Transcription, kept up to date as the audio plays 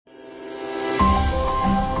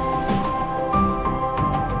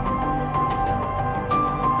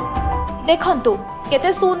देखंतु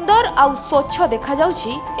केते सुंदर आउ स्वच्छ देखा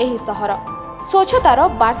जाउछि एही सहर स्वच्छतार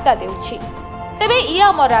वार्ता देउछि। तेबे ई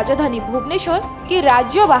आम राजधानी भुवनेश्वर कि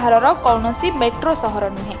राज्य बाहरर कौनसी मेट्रो सहर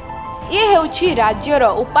नुहे। ये हेउछि राज्यर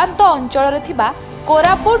उपांत अंचल थिबा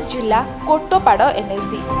कोरापुट जिला कोटोपाड़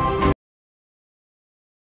एनएसी।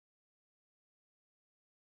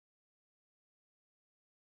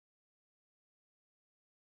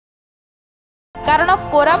 कारण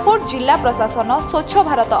कोरापुट जिला प्रशासन स्वच्छ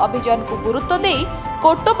भारत अभियान को गुरुत्व दे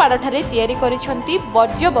कोटोपाड़ ठारे तैयारी करिसेंती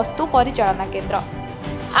वर्ज्य वस्तु परिचालना केन्द्र।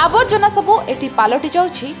 आवर्जना सबु एठी पालटि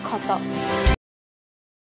जाउछि खत।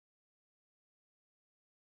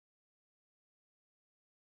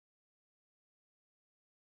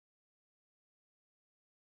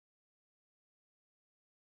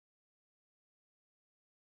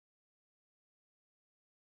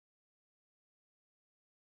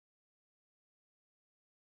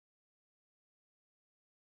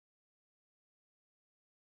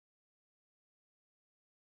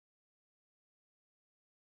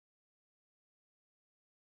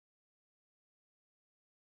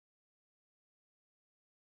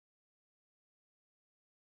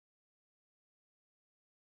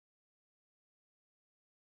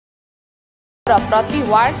 प्रति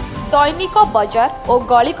वार्ड दैनिक बजार और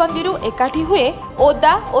गलीकंदीरू एकाठी हुए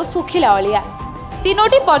ओदा और सुखिला अलिया।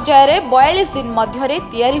 तीनोटी पर्याय 42 दिन मध्य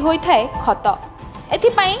तैयारी होइथाए खत।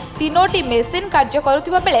 एथिपाई तीनोटी मेसिन कार्य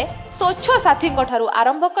करुथिबा बेले स्वच्छ साथी ठारू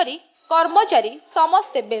आरंभ करी कर्मचारी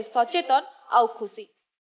समस्ते बेस सचेतन आउ खुशी।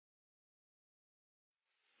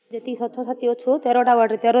 जति स्वच्छ साथी अच्छु 13टा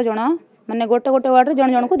वार्ड 13 जन माने गोटे गोटे वार्ड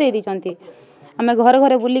जन जन को दे दीचंती। आमे घर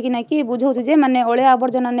घर बुलिकी ना कि बुझौछु जे माने अलिया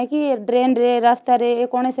आवर्जना ना कि ड्रेन रे रास्ता रे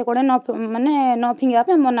कोणे से कोणे न माने न फिंगा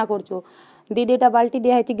पे मना करछु। दीटा बाल्टी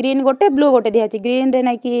दिया है ग्रीन गोटे ब्लू गोटे दिया है। ग्रीन रे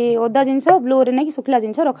ना कि ओदा जिंस ब्लू रे ना कि सुखला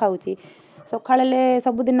जिंस रखा होची। सखाळे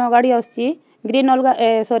सब दिन गाड़ी आसी ग्रीन अलगा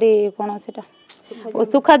सॉरी कोन सेटा ओ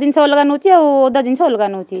सुखा जिंस अलगा नउची आ ओदा जिंस अलगा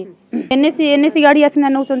नउची। एनएसी गाड़ी आसिना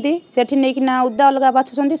नउचंती सेठी नै कि ना ओदा अलगा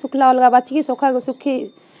बाछुचंती सुखला अलगा बाछि कि सोखा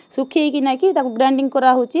सुखी कि ना कि ताको ग्राइंडिंग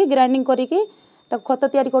करा होची। ग्राइंडिंग करी कि खत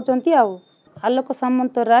तैयारी करचंती। आलोक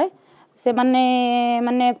सामंत राय से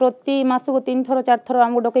माने प्रति मास को 3 थर 4 थर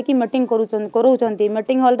हमको डके कि मीटिंग करूचंती।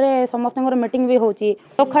 मीटिंग हॉल रे समस्त मीटिंग भी होची।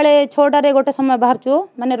 सकाळे 6टा रे गोटे समय बाहरचु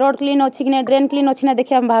माने रोड क्लीन अछि कि नै ड्रेन क्लीन अछि ना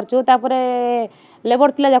देखिया हम बाहरचु। तापरे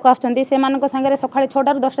लेबर पिला जाको आछंती से मानको संगे सकाळे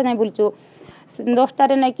 6टा ରୁ 10टा जाय बुलचु। 10टा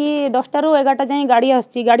रे ना कि 10टा ରୁ 11टा जाय गाड़ी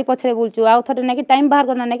आछि गाड़ी पछरे बुलचु। आ थरे ना कि टाइम बाहर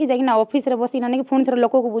करना ना कि जाय कि ना ऑफिस रे बसी ना कि फोन थरे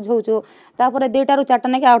लोक को बुझौचु। तापरे 2टा ରୁ 4टा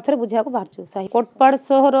ना कि आ थरे बुझिया को बाहरचु। सही कोटपाड़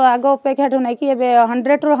शहर आगो अपेक्षा ना कि एबे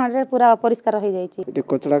 100 ରୁ 100 पूरा परिष्कार हो जायछि। एटी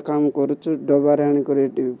कचरा काम करूचु डबा रे आनी करे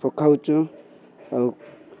पकाउचु आ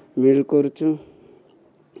मिल करूचु।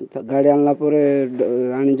 गाड़ी आनला परे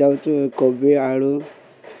आनी जाउचु कोबी आलू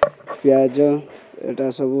प्याज एटा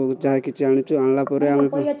सब जहा किछि आनिचु आनला परे हम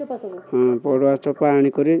हां पड़ुआ चोपा आनी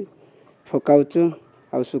करी फकाउचु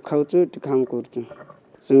आ सुखाउचु काम करूचु।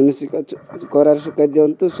 सेनिसी करार सुका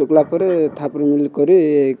दियंतु सुकला परे थापर मिल करी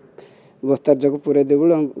बस्तार जको पूरे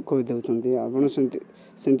देबुल हम कहि देउचंती। आपण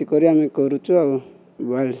सेंती करी हम करूचु आ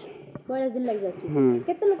 42 दिन लाग जाछि। हां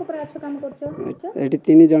केते लोक पर अच्छा काम करछो? एटी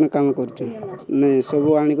 3 जण काम करछो। नै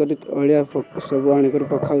सब आनी करी अलिया सब आनी करी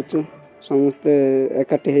पखाउचु समस्त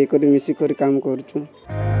एकाठी हे करी मिसी करी काम करूचु।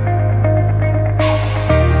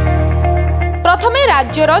 प्रथमे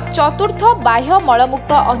राज्यर चतुर्थ बाह्य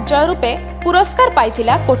मलमुक्त अंचल रूपे पुरस्कार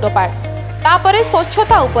पाइथिला कोटोपाड़। तापरे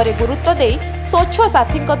स्वच्छता उपरे गुरुत्व दे स्वच्छ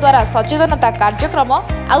साथी द्वारा सचेतनता कार्यक्रम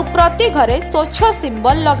आउ प्रति घरे स्वच्छ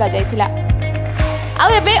सिंबल लगा जाइथिला। आउ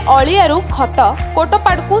एबे अलियारू खत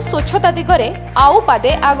कोटोपाड़ को स्वच्छता दिगरे आउ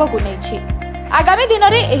पादे आगकु नेछि। आगामी दिन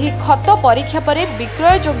में एही खत परीक्षा परे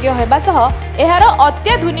विक्रय योग्य हेबा सह एहार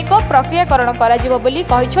अत्याधुनिक प्रक्रियाकरण कराजिबो बोली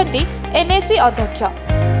कहिसंती एनएसी अध्यक्ष।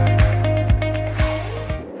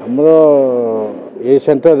 हमरो ए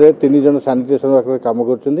सेंटर रे 3 जन सैनिटेशन वर्कर काम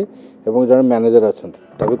करछंती एवं जन मैनेजर अछंती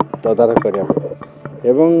ताकू तदारख करिया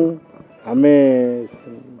एवं हमें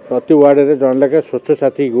प्रति वार्ड रे जन लेके स्वच्छ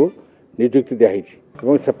साथी को नियुक्ति दिया हिची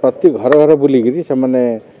एवं से प्रति घर घर बुली गिरी से माने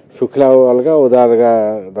सुखला अलगा ओदा अलगा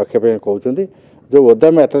रखे पे कहउछंती। जो ओदा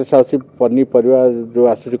मैटर्स आसी पन्नी परिवा जो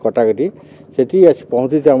आसी कटाकटी सेठी आसी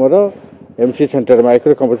पहुंची हमरो MC centre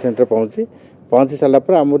micro compost centre पहुंची साला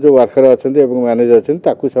पर हम जो वर्कर अछंती एवं मैनेजर अछंती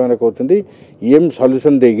ताकू से माने कहउछंती ईएम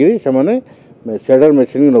सॉल्यूशन देगिरी से माने शेडर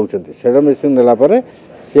मशीन नउछंती। शेडर मशीन नेला पर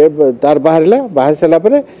से तार बाहर साला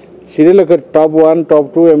पर सीरियल कर टॉप 1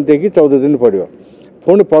 टॉप 2 एम देखि 14 दिन पड़ियो।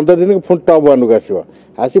 पुणी 15 दिन पुणी टॉप 1 को आसीबो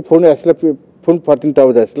आसी पुणी आसला पुणी 14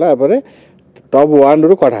 टॉप आसला पर टॉप 1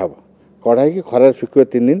 रू कढ़ा कि खरा सुखियो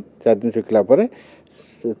 3 दिन 4 दिन सुखला पर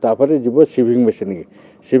तापर जीव सिविंग मेसीन की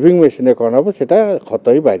सिविंग मेसीन कौन हम से खत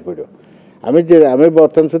ही बाहर पड़ो आम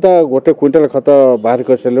बर्तमान सुधा गोटे क्विंटाल खत बाहर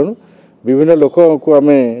कर सारूँ विभिन्न लोक को आम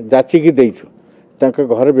जाचिकी देचु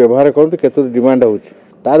घर व्यवहार करते केत डिमांड हो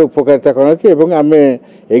तार उपकारिता कौन अच्छी आम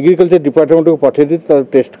एग्रिकल्चर डिपार्टमेंट को पठे दी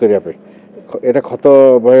टेस्ट करने यहाँ खत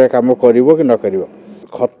भाया कम कर कि न कर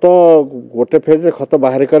खत गोटे फेज खत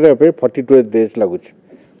बाहर करने 42 डेज लगुच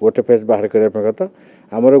गोटे फेज बाहर करने खत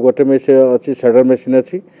आमर गोटे मेसीन अच्छी सेडर मेसीन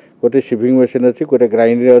अच्छी गोटे सिविंग मेसीन अच्छी गोटे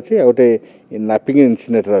ग्राइंडर अच्छी गोटे नापिंग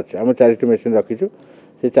इनसिनेटर अच्छी आम 4टी मेसीन रखीचु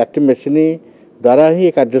से 4टी मेसीन द्वारा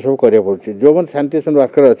ही कार्य सब करा पड़े जो मैंने सानिटेसन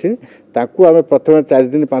वर्कर अच्छी आम प्रथम 4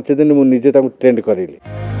 दिन 5 दिन मुझे ट्रेंड करेली।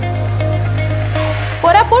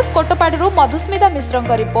 कोरापुट कोटपाड़ू मधुस्मिता मिश्र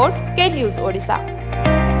रिपोर्ट के न्यूज ओडिशा।